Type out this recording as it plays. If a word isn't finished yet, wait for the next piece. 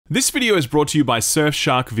This video is brought to you by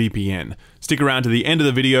Surfshark VPN. Stick around to the end of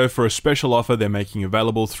the video for a special offer they're making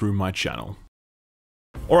available through my channel.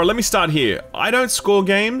 Alright, let me start here. I don't score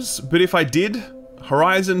games, but if I did,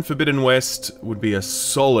 Horizon Forbidden West would be a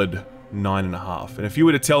solid 9.5. And if you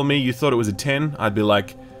were to tell me you thought it was a 10, I'd be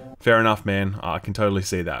like, fair enough, man, I can totally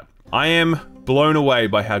see that. I am blown away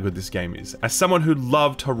by how good this game is. As someone who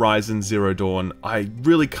loved Horizon Zero Dawn, I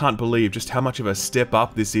really can't believe just how much of a step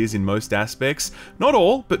up this is in most aspects. Not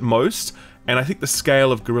all, but most. And I think the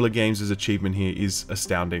scale of Guerrilla Games' achievement here is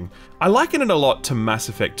astounding. I liken it a lot to Mass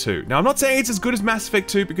Effect 2. Now, I'm not saying it's as good as Mass Effect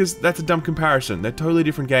 2 because that's a dumb comparison. They're totally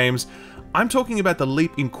different games. I'm talking about the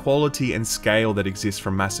leap in quality and scale that exists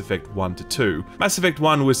from Mass Effect 1 to 2. Mass Effect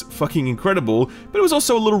 1 was fucking incredible, but it was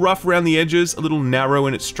also a little rough around the edges, a little narrow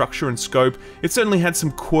in its structure and scope. It certainly had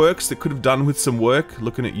some quirks that could have done with some work,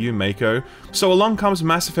 looking at you, Mako. So along comes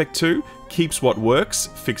Mass Effect 2, keeps what works,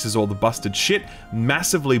 fixes all the busted shit,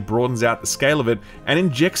 massively broadens out the scale of it, and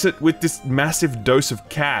injects it with this massive dose of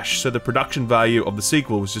cash, so the production value of the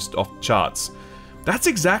sequel was just off the charts. That's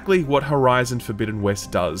exactly what Horizon Forbidden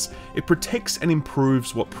West does. It protects and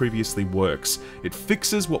improves what previously works. It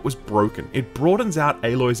fixes what was broken. It broadens out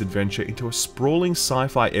Aloy's adventure into a sprawling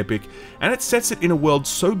sci-fi epic, and it sets it in a world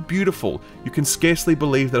so beautiful you can scarcely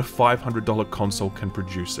believe that a $500 console can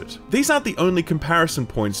produce it. These aren't the only comparison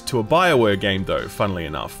points to a BioWare game though, funnily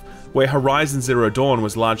enough. Where Horizon Zero Dawn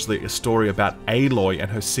was largely a story about Aloy and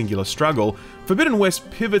her singular struggle, Forbidden West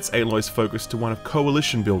pivots Aloy's focus to one of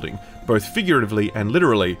coalition building, both figuratively and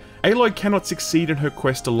literally. Aloy cannot succeed in her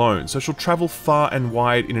quest alone, so she'll travel far and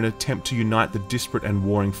wide in an attempt to unite the disparate and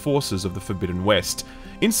warring forces of the Forbidden West.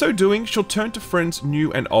 In so doing, she'll turn to friends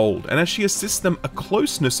new and old, and as she assists them, a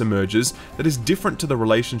closeness emerges that is different to the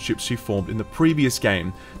relationships she formed in the previous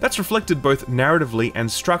game. That's reflected both narratively and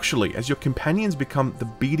structurally, as your companions become the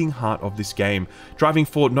beating heart of this game, driving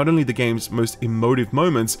forward not only the game's most emotive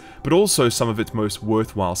moments, but also some of its most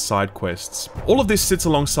worthwhile side quests. All of this sits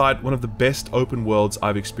alongside one of the best open worlds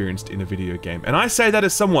I've experienced in a video game, and I say that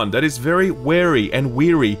as someone that is very wary and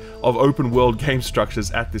weary of open world game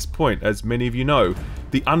structures at this point, as many of you know.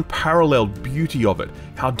 The unparalleled beauty of it,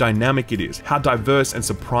 how dynamic it is, how diverse and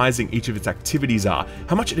surprising each of its activities are,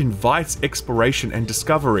 how much it invites exploration and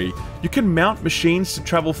discovery. You can mount machines to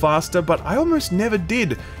travel faster, but I almost never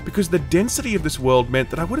did, because the density of this world meant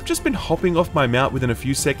that I would have just been hopping off my mount within a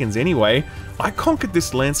few seconds anyway. I conquered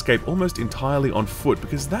this landscape almost entirely on foot,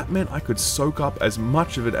 because that meant I could soak up as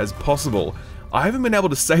much of it as possible. I haven't been able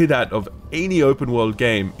to say that of any open world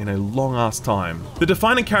game in a long ass time. The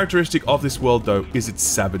defining characteristic of this world though is its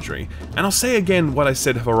savagery, and I'll say again what I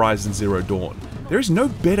said of Horizon Zero Dawn. There is no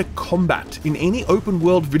better combat in any open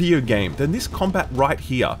world video game than this combat right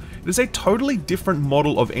here. It is a totally different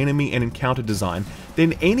model of enemy and encounter design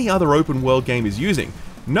than any other open world game is using.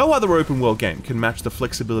 No other open world game can match the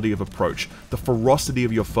flexibility of approach, the ferocity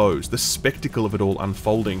of your foes, the spectacle of it all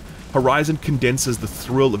unfolding. Horizon condenses the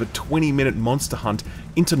thrill of a 20-minute monster hunt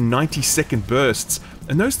into 90-second bursts,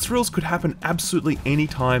 and those thrills could happen absolutely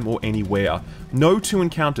anytime or anywhere. No two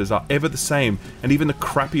encounters are ever the same, and even the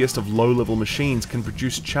crappiest of low-level machines can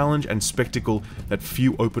produce challenge and spectacle that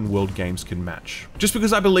few open-world games can match. Just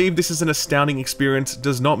because I believe this is an astounding experience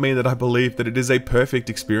does not mean that I believe that it is a perfect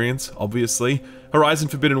experience, obviously. Horizon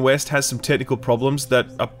Forbidden West has some technical problems that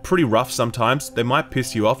are pretty rough sometimes. They might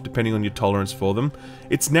piss you off depending on your tolerance for them.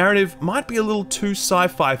 Its narrative might be a little too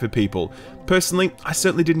sci-fi for people. Personally, I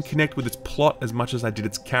certainly didn't connect with its plot as much as I did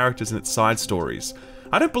its characters and its side stories.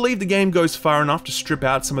 I don't believe the game goes far enough to strip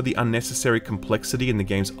out some of the unnecessary complexity in the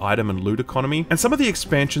game's item and loot economy, and some of the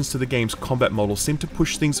expansions to the game's combat model seem to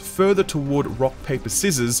push things further toward rock, paper,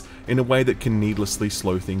 scissors in a way that can needlessly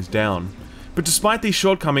slow things down. But despite these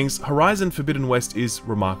shortcomings, Horizon Forbidden West is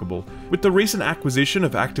remarkable. With the recent acquisition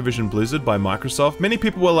of Activision Blizzard by Microsoft, many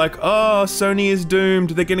people were like, oh, Sony is doomed,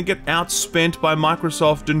 they're gonna get outspent by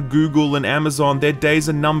Microsoft and Google and Amazon, their days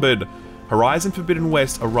are numbered. Horizon Forbidden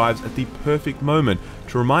West arrives at the perfect moment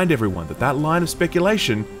to remind everyone that that line of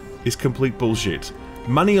speculation is complete bullshit.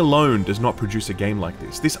 Money alone does not produce a game like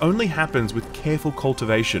this. This only happens with careful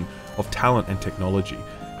cultivation of talent and technology.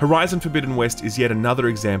 Horizon Forbidden West is yet another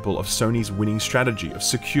example of Sony's winning strategy of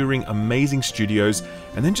securing amazing studios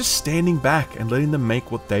and then just standing back and letting them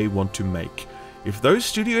make what they want to make. If those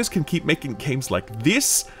studios can keep making games like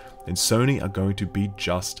this, then Sony are going to be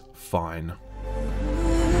just fine.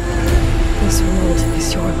 This world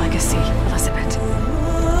is your legacy, Elizabeth.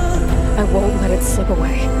 I won't let it slip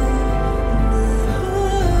away.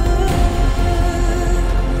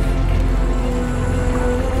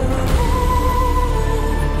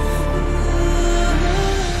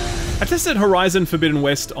 I tested Horizon Forbidden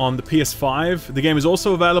West on the PS5. The game is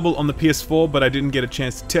also available on the PS4, but I didn't get a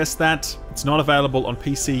chance to test that. It's not available on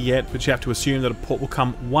PC yet, but you have to assume that a port will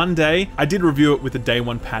come one day. I did review it with the day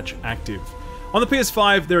one patch active. On the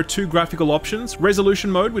PS5, there are two graphical options: Resolution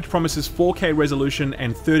Mode, which promises 4K resolution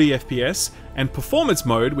and 30 FPS, and Performance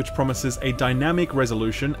Mode, which promises a dynamic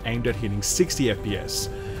resolution aimed at hitting 60 FPS.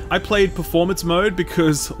 I played Performance Mode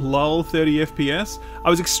because, lol, 30 FPS. I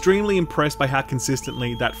was extremely impressed by how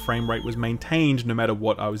consistently that frame rate was maintained no matter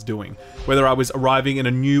what I was doing. Whether I was arriving in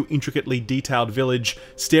a new, intricately detailed village,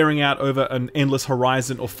 staring out over an endless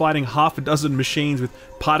horizon, or fighting half a dozen machines with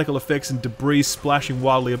particle effects and debris splashing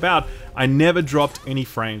wildly about, I never dropped any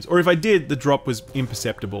frames, or if I did, the drop was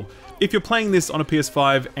imperceptible. If you're playing this on a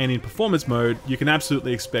PS5 and in performance mode, you can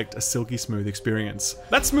absolutely expect a silky smooth experience.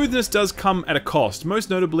 That smoothness does come at a cost, most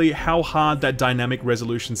notably how hard that dynamic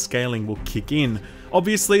resolution scaling will kick in.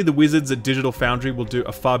 Obviously, the wizards at Digital Foundry will do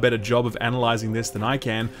a far better job of analyzing this than I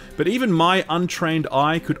can, but even my untrained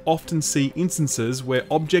eye could often see instances where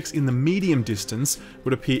objects in the medium distance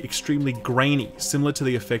would appear extremely grainy, similar to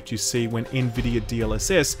the effect you see when NVIDIA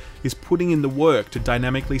DLSS is putting in the work to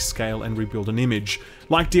dynamically scale and rebuild an image.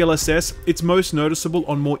 Like DLSS, it's most noticeable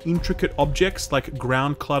on more intricate objects like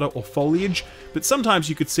ground clutter or foliage, but sometimes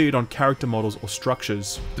you could see it on character models or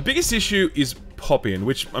structures. The biggest issue is pop-in,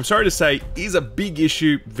 which I'm sorry to say is a big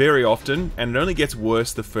issue very often, and it only gets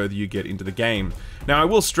worse the further you get into the game. Now I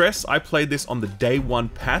will stress, I played this on the day one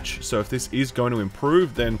patch, so if this is going to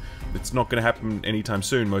improve, then it's not going to happen anytime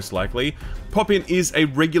soon, most likely. Pop-in is a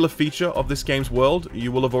regular feature of this game's world.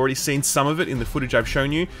 You will have already seen some of it in the footage I've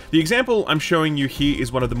shown you. The example I'm showing you here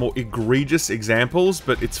is one of the more egregious examples,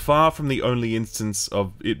 but it's far from the only instance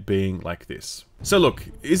of it being like this. So look,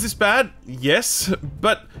 is this bad? Yes,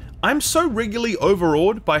 but I'm so regularly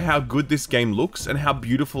overawed by how good this game looks and how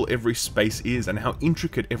beautiful every space is and how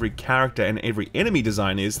intricate every character and every enemy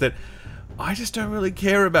design is that I just don't really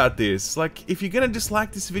care about this. Like, if you're gonna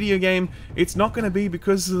dislike this video game, it's not gonna be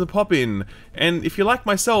because of the pop-in. And if you're like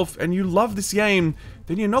myself and you love this game,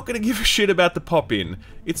 then you're not gonna give a shit about the pop-in.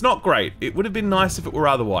 It's not great. It would have been nice if it were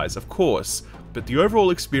otherwise, of course. But the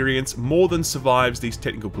overall experience more than survives these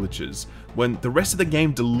technical glitches. When the rest of the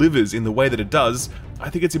game delivers in the way that it does, I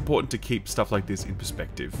think it's important to keep stuff like this in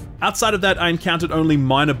perspective. Outside of that, I encountered only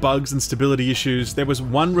minor bugs and stability issues. There was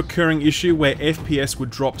one recurring issue where FPS would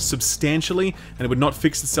drop substantially and it would not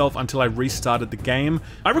fix itself until I restarted the game.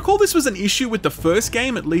 I recall this was an issue with the first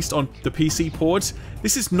game, at least on the PC port.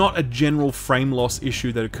 This is not a general frame loss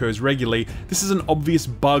issue that occurs regularly. This is an obvious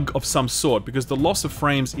bug of some sort because the loss of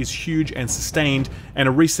frames is huge and sustained, and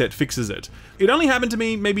a reset fixes it. It only happened to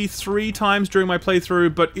me maybe 3 times during my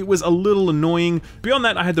playthrough, but it was a little annoying. Beyond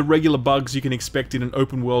that, I had the regular bugs you can expect in an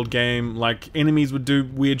open world game, like enemies would do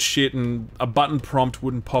weird shit and a button prompt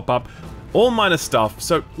wouldn't pop up. All minor stuff.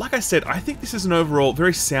 So, like I said, I think this is an overall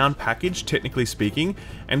very sound package, technically speaking,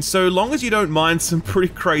 and so long as you don't mind some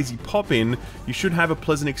pretty crazy pop-in, you should have a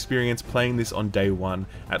pleasant experience playing this on day one,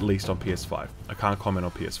 at least on PS5. I can't comment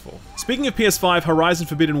on PS4. Speaking of PS5, Horizon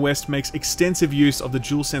Forbidden West makes extensive use of the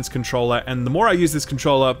DualSense controller, and the more I use this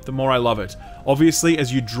controller, the more I love it. Obviously,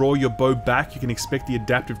 as you draw your bow back, you can expect the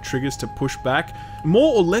adaptive triggers to push back,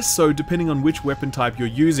 more or less so depending on which weapon type you're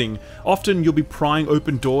using. Often you'll be prying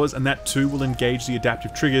open doors, and that too will engage the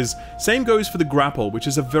adaptive triggers. Same goes for the grapple, which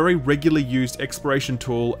is a very regularly used exploration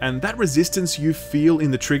tool, and that resistance you feel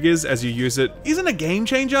in the triggers as you use it isn't a game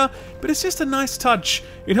changer, but it's just a nice touch.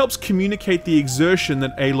 It helps communicate the exertion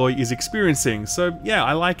that Aloy is experiencing, so yeah,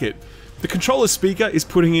 I like it. The controller speaker is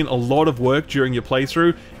putting in a lot of work during your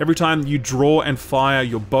playthrough. Every time you draw and fire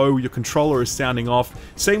your bow, your controller is sounding off.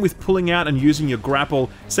 Same with pulling out and using your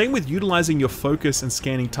grapple. Same with utilizing your focus and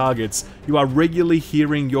scanning targets. You are regularly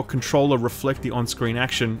hearing your controller reflect the on-screen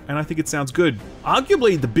action, and I think it sounds good.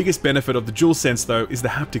 Arguably, the biggest benefit of the DualSense, though, is the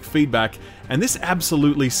haptic feedback, and this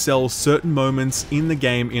absolutely sells certain moments in the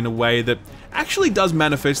game in a way that actually does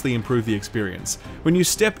manifestly improve the experience. When you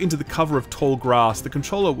step into the cover of tall grass, the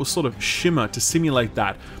controller will sort of shimmer to simulate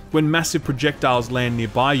that. When massive projectiles land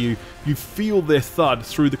nearby you, you feel their thud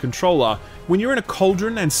through the controller. When you're in a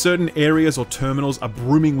cauldron and certain areas or terminals are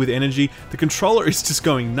brimming with energy, the controller is just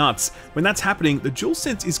going nuts. When that's happening, the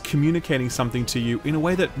DualSense is communicating something to you in a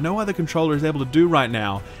way that no other controller is able to do right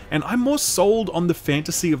now. And I'm more sold on the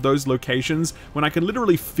fantasy of those locations when I can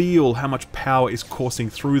literally feel how much power is coursing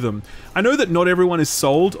through them. I know that not everyone is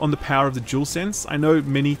sold on the power of the DualSense. I know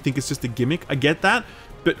many think it's just a gimmick, I get that.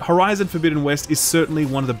 But Horizon Forbidden West is certainly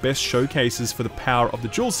one of the best showcases for the power of the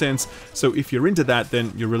DualSense, so if you're into that,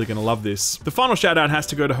 then you're really going to love this. The final shout out has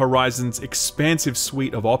to go to Horizon's expansive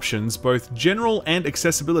suite of options, both general and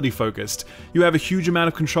accessibility focused. You have a huge amount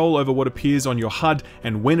of control over what appears on your HUD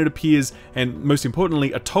and when it appears, and most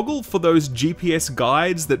importantly, a toggle for those GPS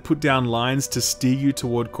guides that put down lines to steer you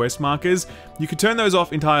toward quest markers. You can turn those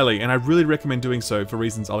off entirely, and I really recommend doing so for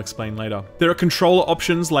reasons I'll explain later. There are controller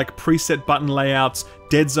options like preset button layouts,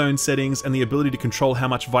 dead zone settings, and the ability to control how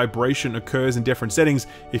much vibration occurs in different settings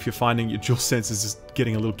if you're finding your DualSense is just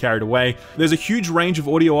getting a little carried away. There's a huge range of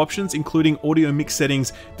audio options, including audio mix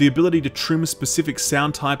settings, the ability to trim specific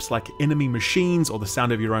sound types like enemy machines or the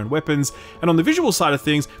sound of your own weapons, and on the visual side of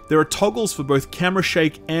things, there are toggles for both camera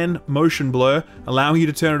shake and motion blur, allowing you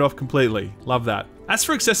to turn it off completely. Love that. As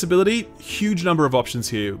for accessibility, huge number of options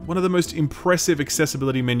here. One of the most impressive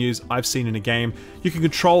accessibility menus I've seen in a game. You can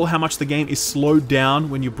control how much the game is slowed down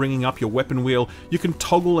when you're bringing up your weapon wheel. You can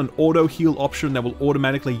toggle an auto heal option that will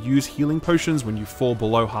automatically use healing potions when you fall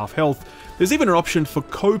below half health. There's even an option for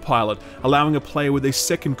co-pilot, allowing a player with a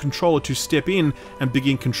second controller to step in and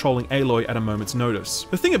begin controlling Aloy at a moment's notice.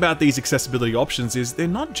 The thing about these accessibility options is they're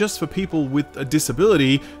not just for people with a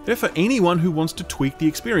disability, they're for anyone who wants to tweak the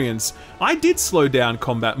experience. I did slow down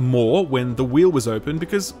combat more when the wheel was open,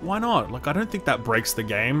 because why not? Like, I don't think that breaks the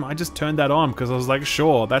game. I just turned that on because I was like,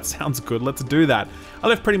 sure, that sounds good, let's do that. I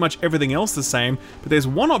left pretty much everything else the same, but there's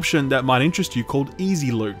one option that might interest you called Easy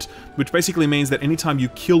Loot, which basically means that anytime you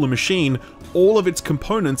kill a machine, all of its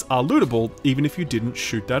components are lootable, even if you didn't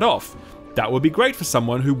shoot that off. That would be great for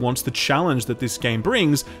someone who wants the challenge that this game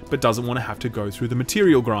brings, but doesn't want to have to go through the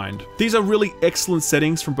material grind. These are really excellent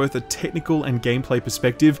settings from both a technical and gameplay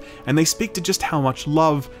perspective, and they speak to just how much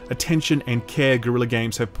love, attention, and care Guerrilla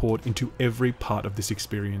Games have poured into every part of this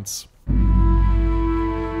experience.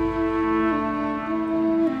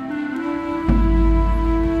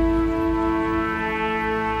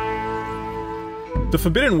 The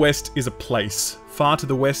Forbidden West is a place, far to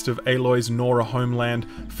the west of Aloy's Nora homeland,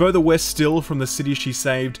 further west still from the city she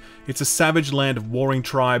saved. It's a savage land of warring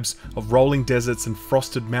tribes, of rolling deserts and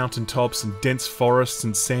frosted mountaintops and dense forests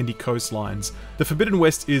and sandy coastlines. The Forbidden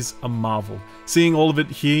West is a marvel. Seeing all of it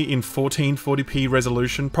here in 1440p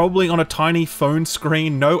resolution, probably on a tiny phone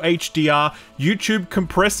screen, no HDR, YouTube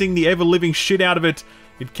compressing the ever-living shit out of it,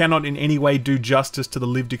 it cannot in any way do justice to the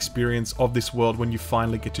lived experience of this world when you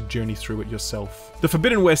finally get to journey through it yourself. The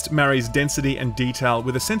Forbidden West marries density and detail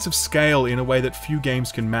with a sense of scale in a way that few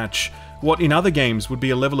games can match. What in other games would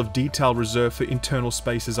be a level of detail reserved for internal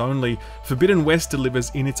spaces only, Forbidden West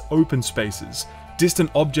delivers in its open spaces.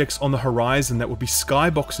 Distant objects on the horizon that would be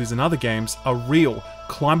skyboxes in other games are real,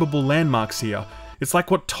 climbable landmarks here. It's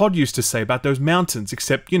like what Todd used to say about those mountains,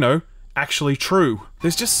 except, you know, actually true.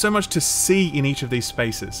 There's just so much to see in each of these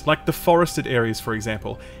spaces, like the forested areas for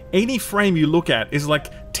example. Any frame you look at is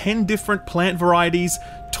like 10 different plant varieties,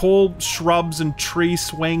 tall shrubs and trees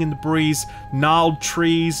swaying in the breeze, gnarled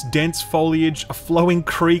trees, dense foliage, a flowing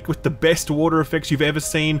creek with the best water effects you've ever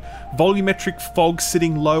seen, volumetric fog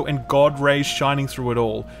sitting low and god rays shining through it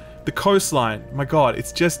all. The coastline, my god,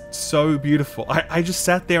 it's just so beautiful. I just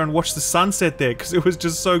sat there and watched the sunset there because it was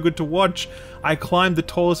just so good to watch. I climbed the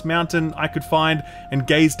tallest mountain I could find and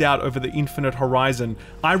gazed out over the infinite horizon.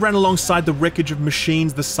 I ran alongside the wreckage of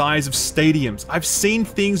machines the size of stadiums. I've seen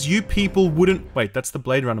things you people wouldn't... Wait, that's the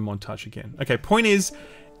Blade Runner montage again. Okay, point is,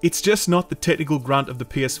 it's just not the technical grunt of the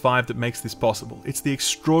PS5 that makes this possible. It's the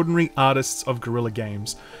extraordinary artists of Guerrilla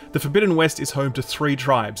Games. The Forbidden West is home to 3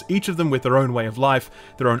 tribes, each of them with their own way of life,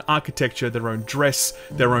 their own architecture, their own dress,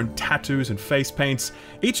 their own tattoos and face paints.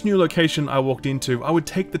 Each new location I walked into, I would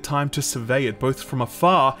take the time to survey it, both from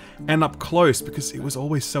afar and up close, because it was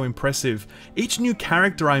always so impressive. Each new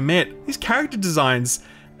character I met, these character designs,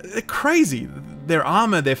 they're crazy. Their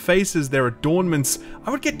armor, their faces, their adornments. I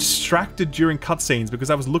would get distracted during cutscenes because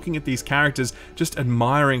I was looking at these characters, just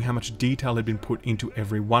admiring how much detail had been put into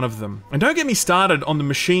every one of them. And don't get me started on the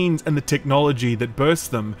machines and the technology that bursts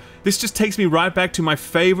them. This just takes me right back to my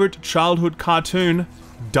favorite childhood cartoon,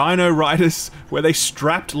 Dino Riders, where they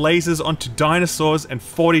strapped lasers onto dinosaurs and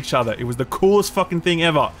fought each other. It was the coolest fucking thing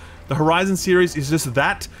ever. The Horizon series is just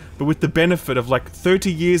that, but with the benefit of like 30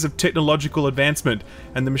 years of technological advancement,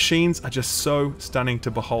 and the machines are just so stunning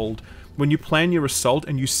to behold. When you plan your assault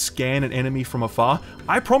and you scan an enemy from afar,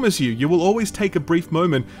 I promise you, you will always take a brief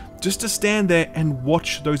moment just to stand there and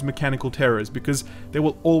watch those mechanical terrors, because they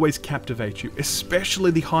will always captivate you,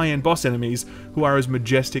 especially the high-end boss enemies who are as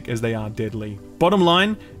majestic as they are deadly. Bottom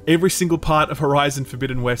line, every single part of Horizon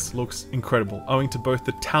Forbidden West looks incredible, owing to both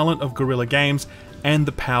the talent of Guerrilla Games and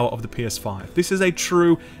the power of the PS5. This is a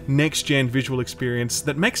true next-gen visual experience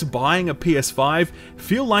that makes buying a PS5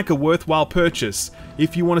 feel like a worthwhile purchase.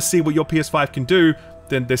 If you want to see what your PS5 can do,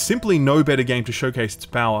 then there's simply no better game to showcase its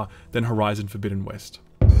power than Horizon Forbidden West.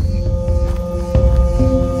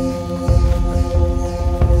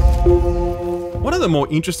 One of the more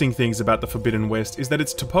interesting things about the Forbidden West is that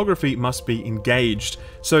its topography must be engaged.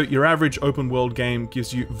 So your average open world game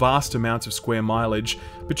gives you vast amounts of square mileage,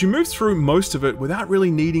 but you move through most of it without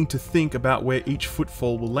really needing to think about where each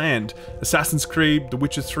footfall will land. Assassin's Creed, The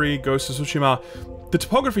Witcher 3, Ghost of Tsushima, the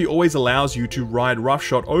topography always allows you to ride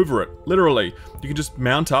roughshod over it, literally. You can just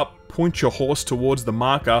mount up, point your horse towards the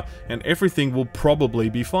marker, and everything will probably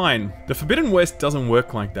be fine. The Forbidden West doesn't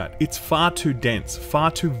work like that. It's far too dense, far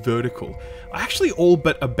too vertical. I actually all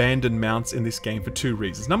but abandoned mounts in this game for two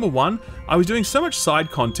reasons. Number one, I was doing so much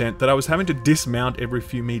side content that I was having to dismount every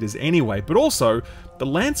few meters anyway, but also, the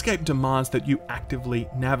landscape demands that you actively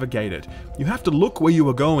navigate it. You have to look where you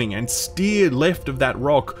are going and steer left of that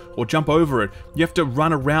rock or jump over it. You have to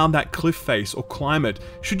run around that cliff face or climb it.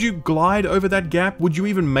 Should you glide over that gap? Would you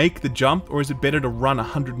even make the jump, or is it better to run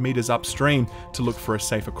 100 meters upstream to look for a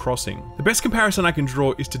safer crossing? The best comparison I can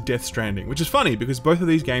draw is to Death Stranding, which is funny because both of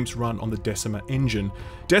these games run on the Decima engine.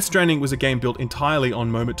 Death Stranding was a game built entirely on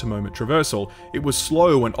moment-to-moment traversal. It was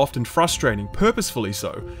slow and often frustrating, purposefully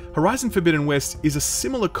so. Horizon Forbidden West is a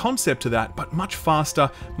similar concept to that, but much faster,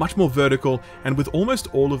 much more vertical, and with almost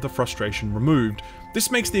all of the frustration removed. This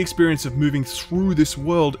makes the experience of moving through this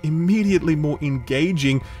world immediately more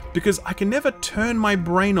engaging because I can never turn my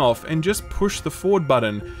brain off and just push the forward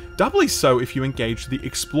button. Doubly so if you engage the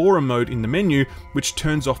Explorer mode in the menu, which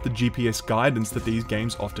turns off the GPS guidance that these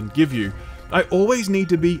games often give you. I always need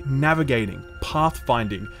to be navigating,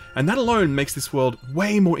 pathfinding, and that alone makes this world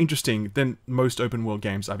way more interesting than most open world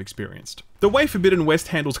games I've experienced. The way Forbidden West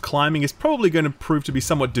handles climbing is probably going to prove to be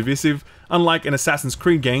somewhat divisive, unlike an Assassin's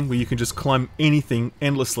Creed game where you can just climb anything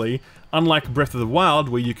endlessly, unlike Breath of the Wild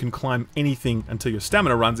where you can climb anything until your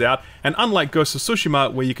stamina runs out, and unlike Ghost of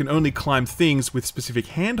Tsushima where you can only climb things with specific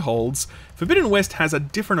handholds, Forbidden West has a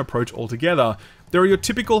different approach altogether. There are your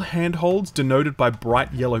typical handholds denoted by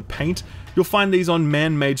bright yellow paint. You'll find these on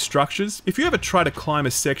man-made structures. If you ever try to climb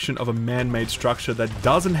a section of a man-made structure that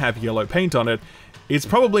doesn't have yellow paint on it, it's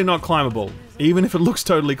probably not climbable, even if it looks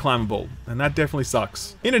totally climbable, and that definitely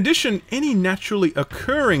sucks. In addition, any naturally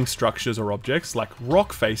occurring structures or objects, like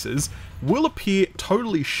rock faces, will appear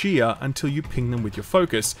totally sheer until you ping them with your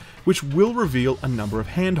focus, which will reveal a number of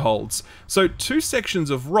handholds. So two sections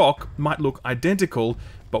of rock might look identical,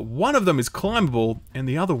 but one of them is climbable and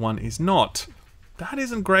the other one is not. That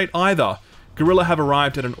isn't great either. Guerrilla have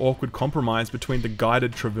arrived at an awkward compromise between the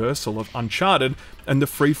guided traversal of Uncharted and the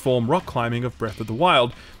freeform rock climbing of Breath of the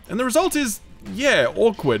Wild, and the result is, yeah,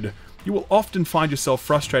 awkward. You will often find yourself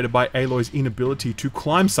frustrated by Aloy's inability to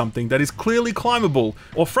climb something that is clearly climbable,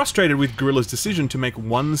 or frustrated with Guerrilla's decision to make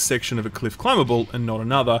one section of a cliff climbable and not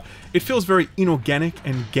another. It feels very inorganic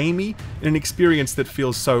and gamey, in an experience that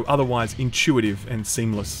feels so otherwise intuitive and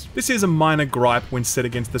seamless. This is a minor gripe when set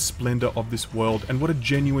against the splendor of this world and what a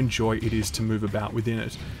genuine joy it is to move about within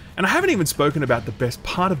it. And I haven't even spoken about the best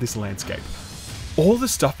part of this landscape. All the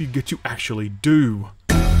stuff you get to actually do.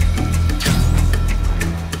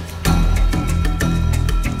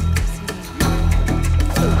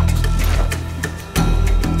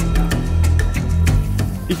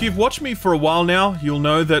 If you've watched me for a while now, you'll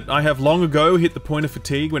know that I have long ago hit the point of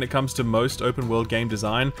fatigue when it comes to most open world game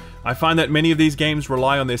design. I find that many of these games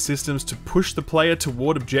rely on their systems to push the player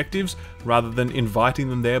toward objectives rather than inviting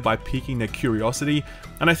them there by piquing their curiosity,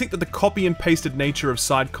 and I think that the copy and pasted nature of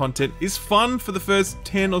side content is fun for the first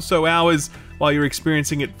 10 or so hours while you're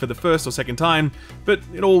experiencing it for the first or second time, but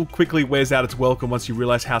it all quickly wears out its welcome once you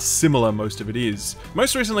realize how similar most of it is.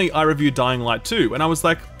 Most recently, I reviewed Dying Light 2, and I was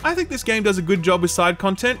like, I think this game does a good job with side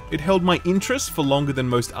content. It held my interest for longer than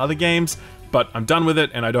most other games, but I'm done with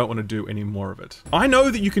it and I don't want to do any more of it. I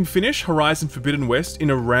know that you can finish Horizon Forbidden West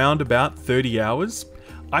in around about 30 hours.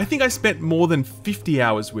 I think I spent more than 50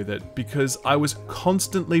 hours with it because I was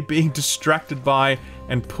constantly being distracted by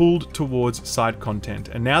and pulled towards side content.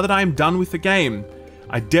 And now that I am done with the game,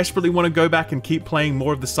 I desperately want to go back and keep playing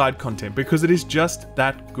more of the side content because it is just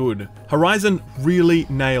that good. Horizon really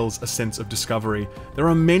nails a sense of discovery. There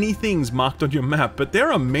are many things marked on your map, but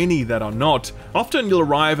there are many that are not. Often you'll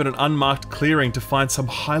arrive at an unmarked clearing to find some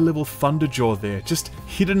high-level thunderjaw there, just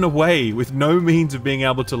hidden away with no means of being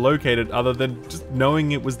able to locate it other than just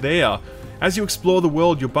knowing it was there. As you explore the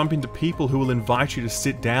world, you'll bump into people who will invite you to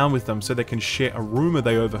sit down with them so they can share a rumor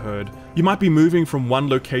they overheard. You might be moving from one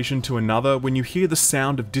location to another when you hear the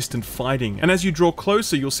sound of distant fighting, and as you draw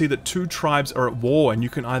closer, you'll see that two tribes are at war and you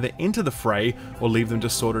can either enter the fray or leave them to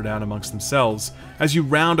sort it out amongst themselves. As you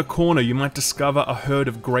round a corner, you might discover a herd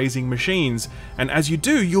of grazing machines, and as you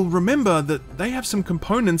do, you'll remember that they have some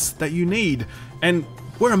components that you need, and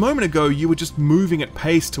where a moment ago you were just moving at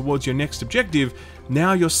pace towards your next objective,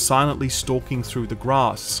 now you're silently stalking through the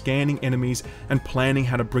grass, scanning enemies and planning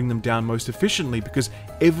how to bring them down most efficiently, because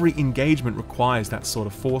every engagement requires that sort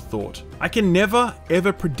of forethought. I can never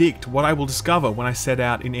ever predict what I will discover when I set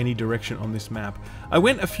out in any direction on this map. I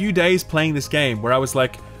went a few days playing this game where I was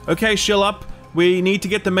like, okay, chill up, we need to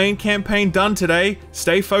get the main campaign done today,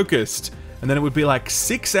 stay focused. And then it would be like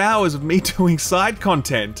 6 hours of me doing side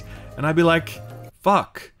content, and I'd be like,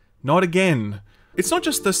 fuck, not again. It's not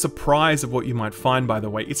just the surprise of what you might find, by the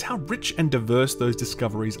way, it's how rich and diverse those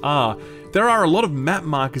discoveries are. There are a lot of map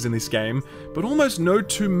markers in this game, but almost no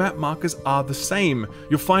two map markers are the same.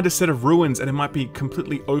 You'll find a set of ruins and it might be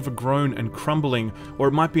completely overgrown and crumbling, or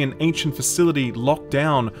it might be an ancient facility locked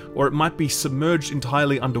down, or it might be submerged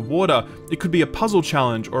entirely underwater. It could be a puzzle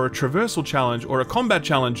challenge, or a traversal challenge, or a combat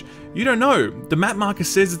challenge. You don't know. The map marker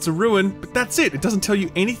says it's a ruin, but that's it. It doesn't tell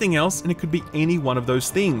you anything else, and it could be any one of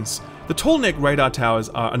those things. The tall neck radar towers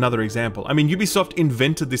are another example. I mean, Ubisoft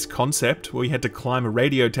invented this concept where you had to climb a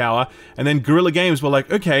radio tower, and then Guerrilla Games were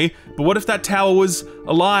like, okay, but what if that tower was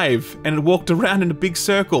alive and it walked around in a big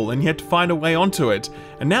circle and you had to find a way onto it?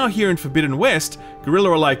 And now here in Forbidden West, Guerrilla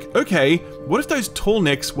are like, okay, what if those tall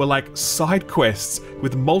necks were like side quests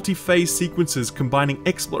with multi-phase sequences combining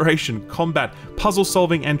exploration, combat, puzzle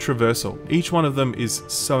solving, and traversal? Each one of them is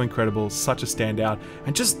so incredible, such a standout,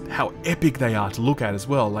 and just how epic they are to look at as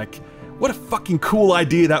well. Like, what a fucking cool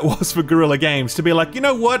idea that was for Guerrilla Games to be like, you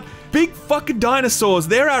know what? Big fucking dinosaurs,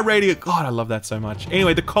 they're our radio. God, I love that so much.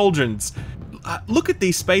 Anyway, the cauldrons. Look at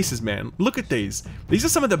these spaces, man. Look at these. These are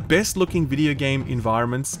some of the best looking video game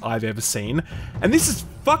environments I've ever seen. And this is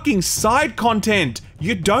fucking side content.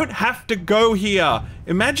 You don't have to go here.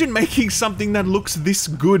 Imagine making something that looks this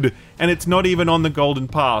good and it's not even on the golden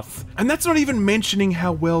path. And that's not even mentioning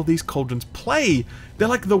how well these cauldrons play. They're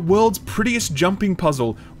like the world's prettiest jumping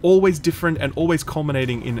puzzle, always different and always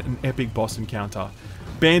culminating in an epic boss encounter.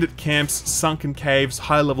 Bandit camps, sunken caves,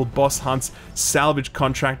 high-level boss hunts, salvage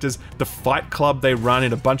contractors, the fight club they run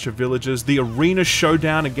in a bunch of villages, the arena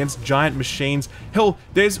showdown against giant machines. Hell,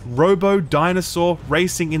 there's robo-dinosaur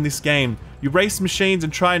racing in this game. You race machines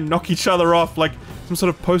and try and knock each other off like some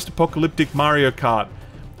sort of post-apocalyptic Mario Kart.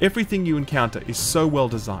 Everything you encounter is so well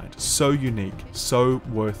designed, so unique, so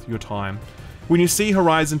worth your time. When you see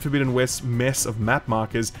Horizon Forbidden West's mess of map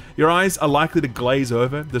markers, your eyes are likely to glaze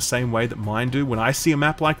over the same way that mine do when I see a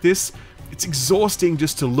map like this. It's exhausting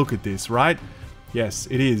just to look at this, right? Yes,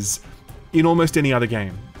 it is. In almost any other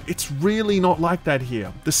game. It's really not like that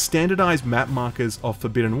here. The standardized map markers of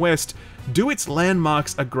Forbidden West do its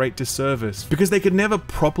landmarks a great disservice, because they could never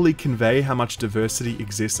properly convey how much diversity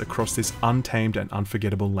exists across this untamed and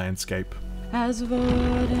unforgettable landscape. As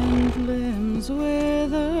verdant limbs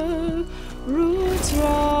wither, roots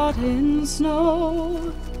rot in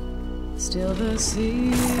snow, still the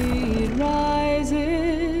seed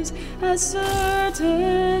rises as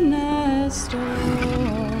certain as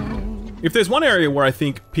stone. If there's one area where I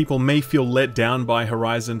think people may feel let down by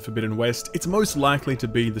Horizon Forbidden West, it's most likely to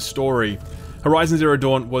be the story. Horizon Zero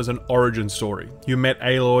Dawn was an origin story. You met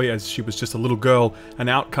Aloy as she was just a little girl, an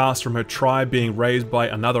outcast from her tribe being raised by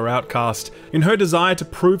another outcast. In her desire to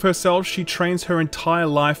prove herself, she trains her entire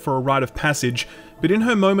life for a rite of passage, but in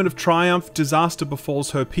her moment of triumph, disaster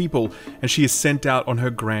befalls her people, and she is sent out on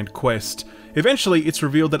her grand quest. Eventually, it's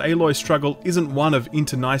revealed that Aloy's struggle isn't one of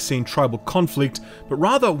internecine tribal conflict, but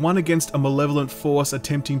rather one against a malevolent force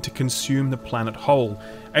attempting to consume the planet whole.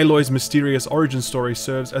 Aloy's mysterious origin story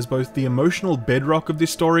serves as both the emotional bedrock of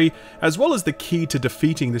this story, as well as the key to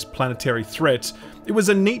defeating this planetary threat. It was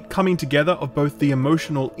a neat coming together of both the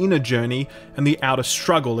emotional inner journey and the outer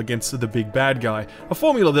struggle against the big bad guy, a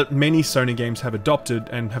formula that many Sony games have adopted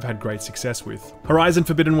and have had great success with. Horizon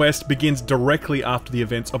Forbidden West begins directly after the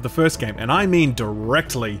events of the first game, and I mean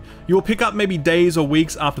directly. You will pick up maybe days or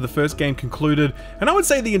weeks after the first game concluded, and I would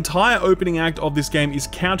say the entire opening act of this game is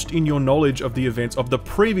couched in your knowledge of the events of the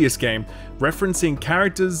previous game, referencing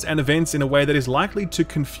characters and events in a way that is likely to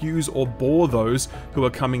confuse or bore those who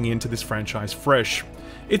are coming into this franchise fresh.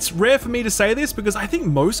 It's rare for me to say this because I think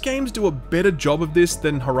most games do a better job of this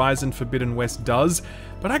than Horizon Forbidden West does,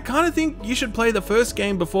 but I kind of think you should play the first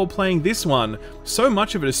game before playing this one. So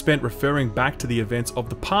much of it is spent referring back to the events of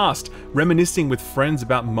the past, reminiscing with friends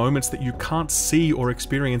about moments that you can't see or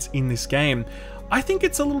experience in this game. I think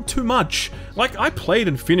it's a little too much. Like, I played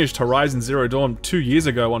and finished Horizon Zero Dawn 2 years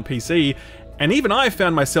ago on PC, and even I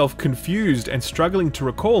found myself confused and struggling to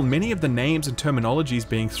recall many of the names and terminologies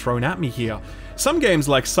being thrown at me here. Some games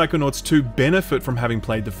like Psychonauts 2 benefit from having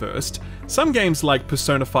played the first. Some games like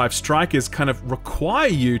Persona 5 Strikers kind of require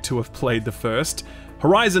you to have played the first.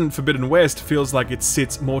 Horizon Forbidden West feels like it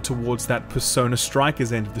sits more towards that Persona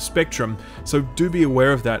Strikers end of the spectrum, so do be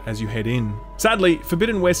aware of that as you head in. Sadly,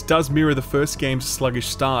 Forbidden West does mirror the first game's sluggish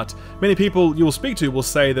start. Many people you will speak to will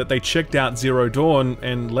say that they checked out Zero Dawn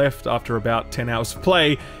and left after about 10 hours of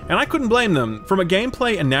play, and I couldn't blame them. From a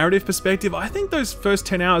gameplay and narrative perspective, I think those first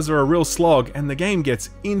 10 hours are a real slog, and the game gets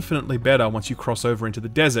infinitely better once you cross over into the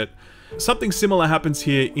desert. Something similar happens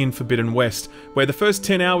here in Forbidden West, where the first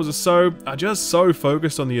 10 hours or so are just so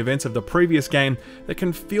focused on the events of the previous game that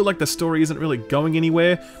can feel like the story isn't really going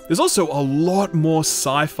anywhere. There's also a lot more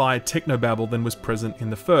sci-fi technobabble than was present in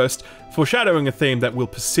the first, foreshadowing a theme that will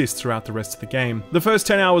persist throughout the rest of the game. The first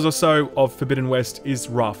 10 hours or so of Forbidden West is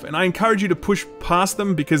rough, and I encourage you to push past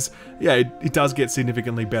them because, yeah, it does get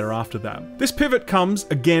significantly better after that. This pivot comes,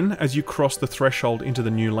 again, as you cross the threshold into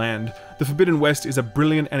the new land. The Forbidden West is a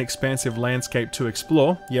brilliant and expansive landscape to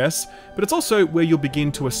explore, yes, but it's also where you'll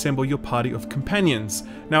begin to assemble your party of companions.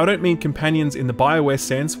 Now, I don't mean companions in the BioWare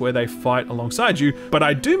sense where they fight alongside you, but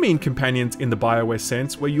I do mean companions in the BioWare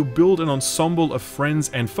sense where you build an ensemble of friends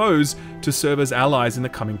and foes to serve as allies in the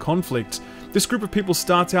coming conflict. This group of people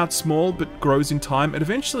starts out small but grows in time, and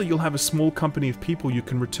eventually you'll have a small company of people you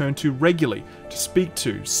can return to regularly, to speak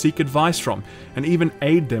to, seek advice from, and even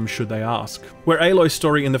aid them should they ask. Where Aloy's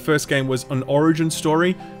story in the first game was an origin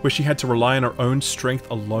story, where she had to rely on her own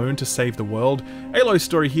strength alone to save the world, Aloy's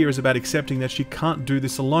story here is about accepting that she can't do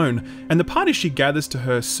this alone, and the party she gathers to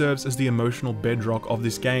her serves as the emotional bedrock of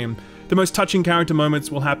this game. The most touching character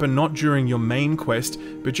moments will happen not during your main quest,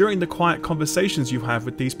 but during the quiet conversations you have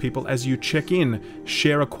with these people as you check in,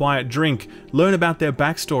 share a quiet drink, learn about their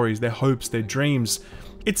backstories, their hopes, their dreams.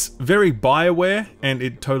 It's very BioWare, and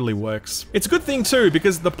it totally works. It's a good thing too,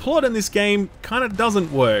 because the plot in this game kinda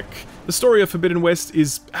doesn't work. The story of Forbidden West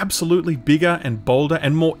is absolutely bigger and bolder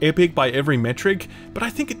and more epic by every metric, but I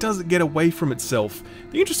think it doesn't get away from itself.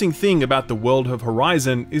 The interesting thing about the world of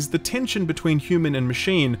Horizon is the tension between human and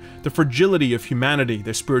machine, the fragility of humanity,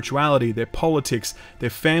 their spirituality, their politics, their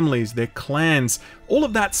families, their clans, all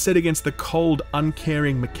of that set against the cold,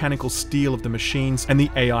 uncaring mechanical steel of the machines and the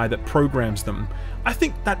AI that programs them. I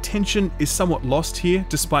think that tension is somewhat lost here,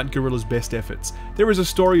 despite Guerrilla's best efforts. There is a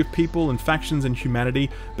story of people and factions and humanity,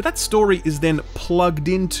 but that story is then plugged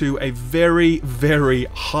into a very, very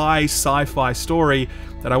high sci-fi story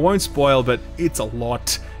that I won't spoil, but it's a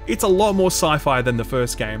lot. It's a lot more sci-fi than the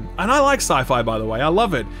first game. And I like sci-fi, by the way, I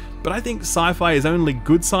love it. But I think sci-fi is only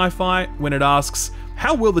good sci-fi when it asks,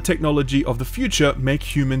 how will the technology of the future make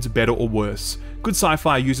humans better or worse? Good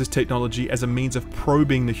sci-fi uses technology as a means of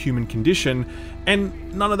probing the human condition, and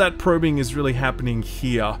none of that probing is really happening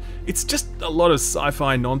here. It's just a lot of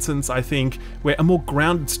sci-fi nonsense, I think, where a more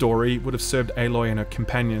grounded story would have served Aloy and her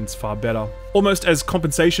companions far better. Almost as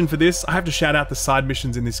compensation for this, I have to shout out the side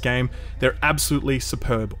missions in this game. They're absolutely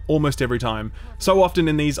superb, almost every time. So often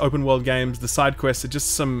in these open world games, the side quests are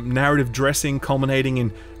just some narrative dressing culminating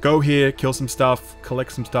in go here, kill some stuff,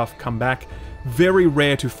 collect some stuff, come back. Very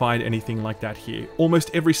rare to find anything like that here.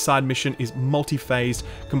 Almost every side mission is multi-phased,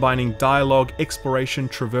 combining dialogue, exploration,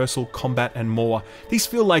 traversal, combat, and more. These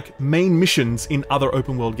feel like main missions in other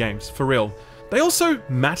open world games, for real. They also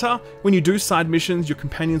matter. When you do side missions, your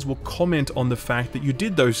companions will comment on the fact that you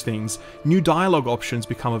did those things. New dialogue options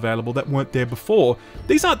become available that weren't there before.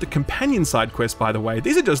 These aren't the companion side quests, by the way.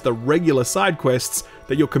 These are just the regular side quests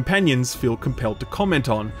that your companions feel compelled to comment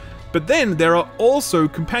on. But then there are also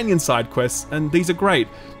companion side quests, and these are great.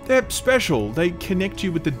 They're special. They connect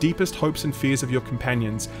you with the deepest hopes and fears of your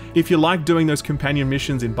companions. If you like doing those companion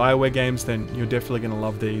missions in BioWare games, then you're definitely going to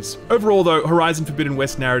love these. Overall though, Horizon Forbidden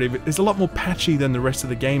West narrative is a lot more patchy than the rest of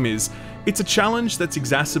the game is. It's a challenge that's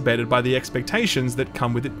exacerbated by the expectations that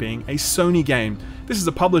come with it being a Sony game. This is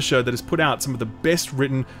a publisher that has put out some of the best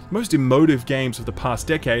written, most emotive games of the past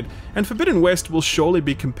decade, and Forbidden West will surely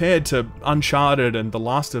be compared to Uncharted and The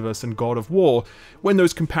Last of Us and God of War. When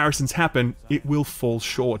those comparisons happen, it will fall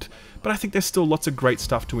short. but I think there's still lots of great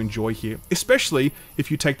stuff to enjoy here, especially if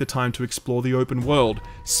you take the time to explore the open world,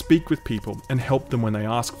 speak with people, and help them when they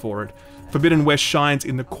ask for it. Forbidden West shines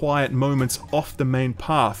in the quiet moments off the main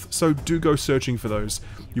path, so do go searching for those.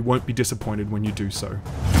 You won't be disappointed when you do so.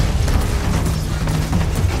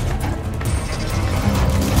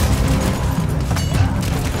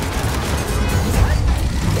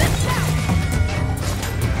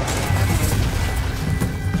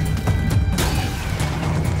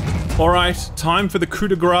 Alright, time for the coup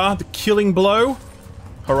de grace, the killing blow.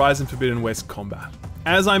 Horizon Forbidden West combat.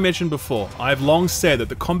 As I mentioned before, I've long said that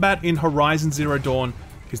the combat in Horizon Zero Dawn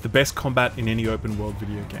is the best combat in any open world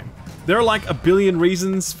video game. There are like a billion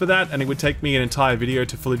reasons for that, and it would take me an entire video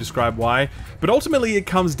to fully describe why, but ultimately it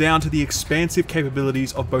comes down to the expansive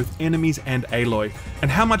capabilities of both enemies and Aloy, and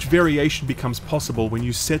how much variation becomes possible when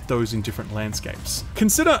you set those in different landscapes.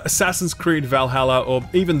 Consider Assassin's Creed Valhalla or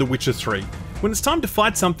even The Witcher 3. When it's time to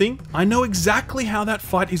fight something, I know exactly how that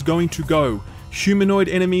fight is going to go. Humanoid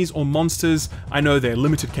enemies or monsters, I know their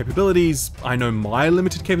limited capabilities, I know my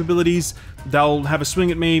limited capabilities. They'll have a swing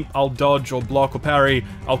at me, I'll dodge or block or parry,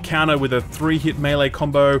 I'll counter with a 3-hit melee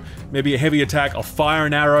combo, maybe a heavy attack, I'll fire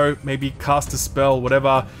an arrow, maybe cast a spell,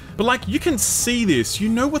 whatever. But like, you can see this, you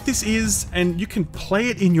know what this is, and you can play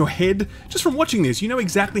it in your head. Just from watching this, you know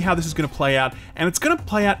exactly how this is going to play out, and it's going to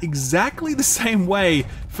play out exactly the same way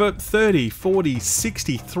for 30, 40,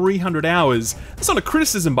 60, 300 hours. That's not a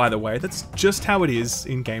criticism, by the way, that's just how it is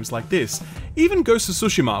in games like this. Even Ghost of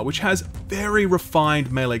Tsushima, which has very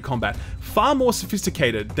refined melee combat, far more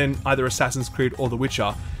sophisticated than either Assassin's Creed or The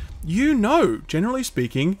Witcher, you know, generally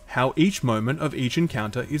speaking, how each moment of each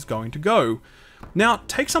encounter is going to go. Now,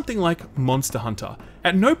 take something like Monster Hunter.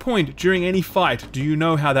 At no point during any fight do you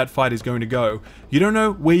know how that fight is going to go. You don't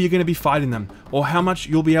know where you're going to be fighting them, or how much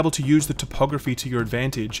you'll be able to use the topography to your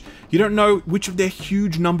advantage. You don't know which of their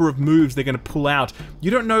huge number of moves they're going to pull out. You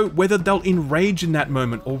don't know whether they'll enrage in that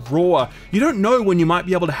moment or roar. You don't know when you might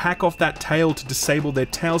be able to hack off that tail to disable their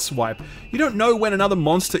tail swipe. You don't know when another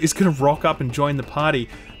monster is going to rock up and join the party.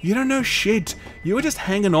 You don't know shit. You are just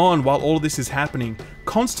hanging on while all of this is happening,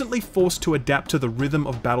 constantly forced to adapt to the rhythm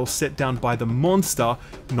of battle set down by the monster,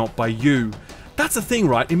 not by you. That's the thing,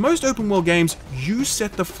 right? In most open world games, you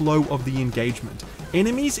set the flow of the engagement.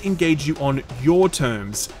 Enemies engage you on your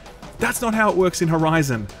terms. That's not how it works in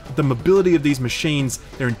Horizon. The mobility of these machines,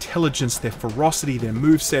 their intelligence, their ferocity, their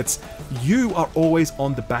movesets, you are always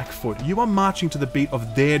on the back foot. You are marching to the beat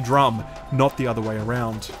of their drum, not the other way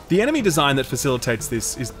around. The enemy design that facilitates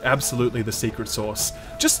this is absolutely the secret sauce.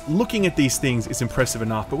 Just looking at these things is impressive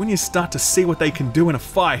enough, but when you start to see what they can do in a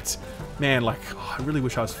fight, man, like, oh, I really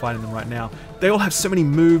wish I was fighting them right now. They all have so many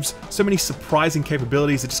moves, so many surprising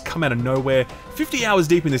capabilities that just come out of nowhere. 50 hours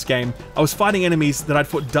deep in this game, I was fighting enemies that I'd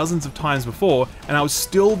fought dozens of times before, and I was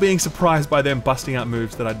still being surprised by them busting out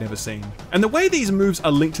moves that I'd never seen. And the way these moves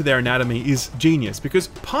are linked to their anatomy is genius, because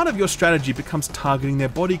part of your strategy becomes targeting their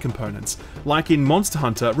body components. Like in Monster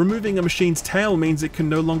Hunter, removing a machine's tail means it can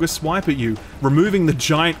no longer swipe at you. Removing the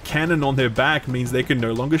giant cannon on their back means they can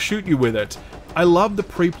no longer shoot you with it. I love the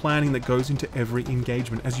pre-planning that goes into every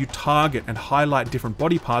engagement as you target and highlight different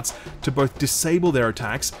body parts to both disable their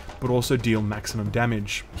attacks, but also deal maximum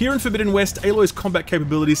damage. Here in Forbidden West, Aloy's combat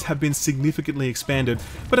capabilities have been significantly expanded,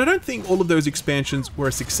 but I don't think all of those expansions were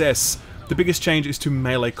a success. The biggest change is to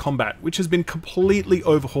melee combat, which has been completely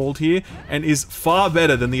overhauled here and is far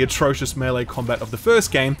better than the atrocious melee combat of the first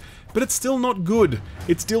game, but it's still not good.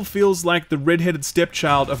 It still feels like the red-headed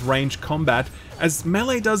stepchild of ranged combat, as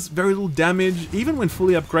melee does very little damage, even when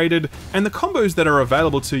fully upgraded, and the combos that are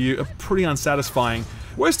available to you are pretty unsatisfying.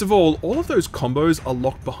 Worst of all of those combos are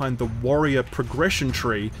locked behind the warrior progression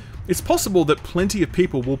tree. It's possible that plenty of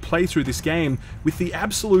people will play through this game with the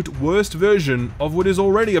absolute worst version of what is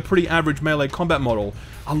already a pretty average melee combat model.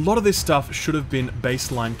 A lot of this stuff should have been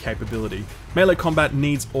baseline capability. Melee combat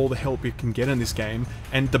needs all the help it can get in this game,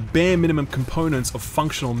 and the bare minimum components of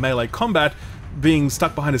functional melee combat being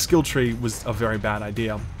stuck behind a skill tree was a very bad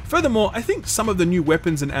idea. Furthermore, I think some of the new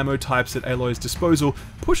weapons and ammo types at Aloy's disposal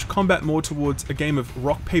push combat more towards a game of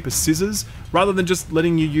rock, paper, scissors, rather than just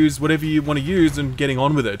letting you use whatever you want to use and getting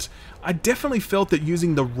on with it. I definitely felt that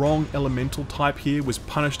using the wrong elemental type here was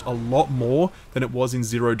punished a lot more than it was in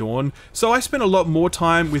Zero Dawn, so I spent a lot more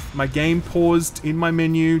time with my game paused in my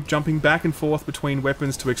menu, jumping back and forth between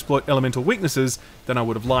weapons to exploit elemental weaknesses than I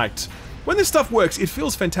would have liked. When this stuff works, it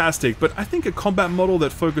feels fantastic, but I think a combat model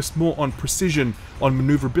that focused more on precision, on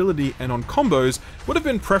maneuverability, and on combos would have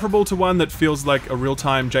been preferable to one that feels like a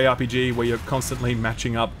real-time JRPG where you're constantly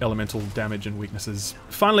matching up elemental damage and weaknesses.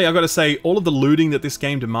 Finally, I've got to say, all of the looting that this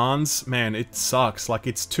game demands, man, it sucks. Like,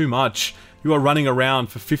 it's too much. You are running around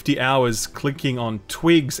for 50 hours clicking on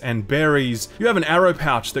twigs and berries. You have an arrow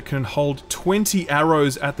pouch that can hold 20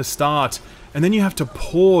 arrows at the start, and then you have to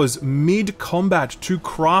pause mid-combat to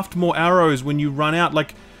craft more arrows when you run out.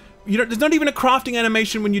 Like, you know, there's not even a crafting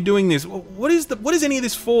animation when you're doing this. What is any of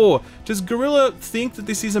this for? Does Guerrilla think that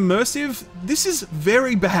this is immersive? This is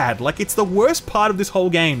very bad. Like, it's the worst part of this whole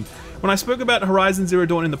game. When I spoke about Horizon Zero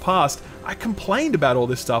Dawn in the past, I complained about all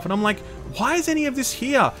this stuff, and I'm like, why is any of this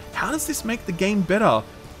here? How does this make the game better?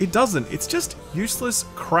 It doesn't. It's just useless,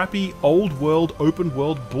 crappy, old world, open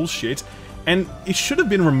world bullshit, and it should have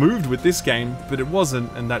been removed with this game, but it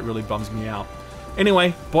wasn't, and that really bums me out.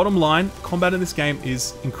 Anyway, bottom line, combat in this game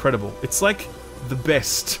is incredible. It's like the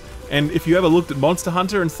best. And if you ever looked at Monster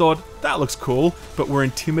Hunter and thought, that looks cool, but were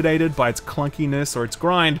intimidated by its clunkiness or its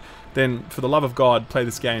grind, then for the love of God, play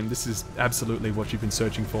this game. This is absolutely what you've been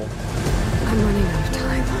searching for. I'm running out of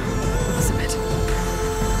time, Elizabeth.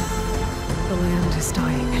 The land is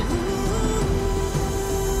dying.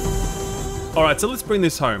 Alright, so let's bring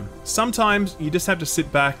this home. Sometimes you just have to sit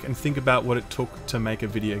back and think about what it took to make a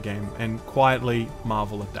video game, and quietly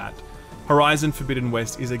marvel at that. Horizon Forbidden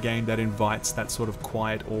West is a game that invites that sort of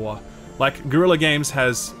quiet awe. Like, Guerrilla Games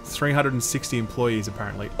has 360 employees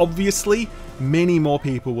apparently. Obviously, many more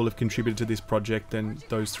people will have contributed to this project than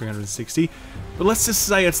those 360, but let's just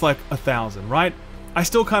say it's like 1,000, right? I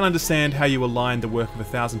still can't understand how you align the work of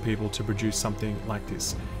 1,000 people to produce something like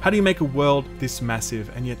this. How do you make a world this massive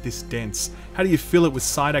and yet this dense? How do you fill it with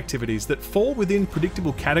side activities that fall within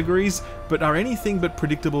predictable categories but are anything but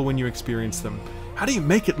predictable when you experience them? How do you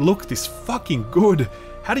make it look this fucking good?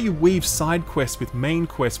 How do you weave side quests with main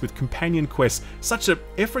quests with companion quests such that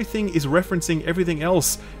everything is referencing everything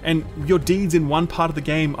else and your deeds in one part of the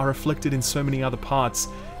game are reflected in so many other parts?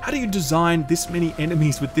 How do you design this many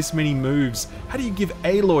enemies with this many moves? How do you give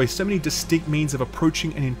Aloy so many distinct means of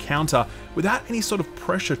approaching an encounter without any sort of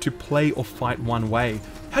pressure to play or fight one way?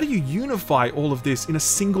 How do you unify all of this in a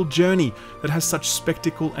single journey that has such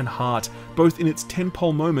spectacle and heart, both in its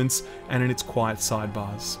tentpole moments and in its quiet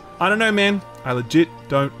sidebars? I don't know, man. I legit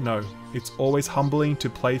don't know. It's always humbling to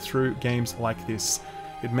play through games like this.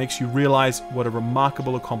 It makes you realize what a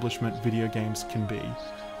remarkable accomplishment video games can be.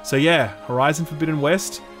 So yeah, Horizon Forbidden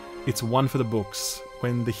West, it's one for the books.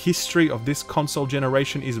 When the history of this console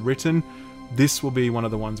generation is written, this will be one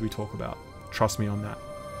of the ones we talk about. Trust me on that.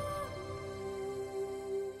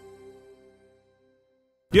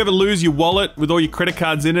 You ever lose your wallet with all your credit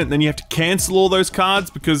cards in it and then you have to cancel all those cards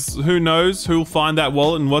because who knows who'll find that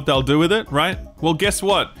wallet and what they'll do with it, right? Well, guess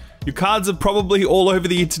what? Your cards are probably all over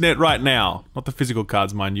the internet right now. Not the physical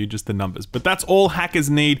cards, mind you, just the numbers. But that's all hackers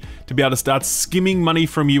need to be able to start skimming money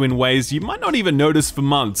from you in ways you might not even notice for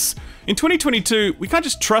months. In 2022, we can't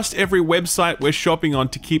just trust every website we're shopping on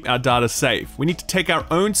to keep our data safe. We need to take our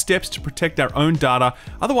own steps to protect our own data,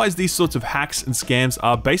 otherwise these sorts of hacks and scams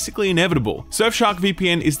are basically inevitable. Surfshark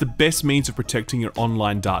VPN is the best means of protecting your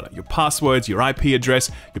online data. Your passwords, your IP address,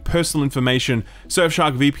 your personal information.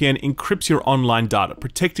 Surfshark VPN encrypts your online data,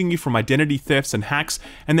 protecting you from identity thefts and hacks,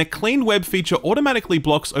 and their clean web feature automatically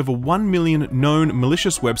blocks over 1 million known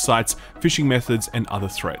malicious websites, phishing methods, and other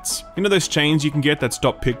threats. You know those chains you can get that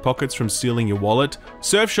stop pickpockets from stealing your wallet?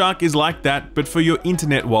 Surfshark is like that, but for your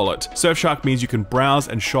internet wallet. Surfshark means you can browse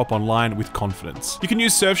and shop online with confidence. You can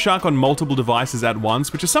use Surfshark on multiple devices at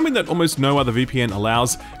once, which is something that almost no other VPN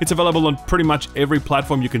allows. It's available on pretty much every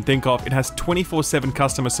platform you can think of. It has 24/7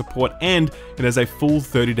 customer support, and it has a full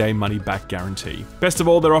 30-day money-back guarantee. Best of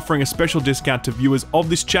all, they're offering a special discount to viewers of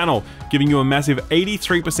this channel, giving you a massive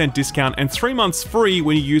 83% discount and 3 months free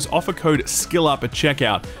when you use offer code SKILLUP at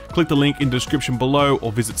checkout. Click the link in the description below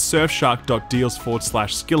or visit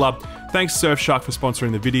surfshark.deals/skillup. Thanks Surfshark for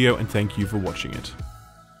sponsoring the video, and thank you for watching it.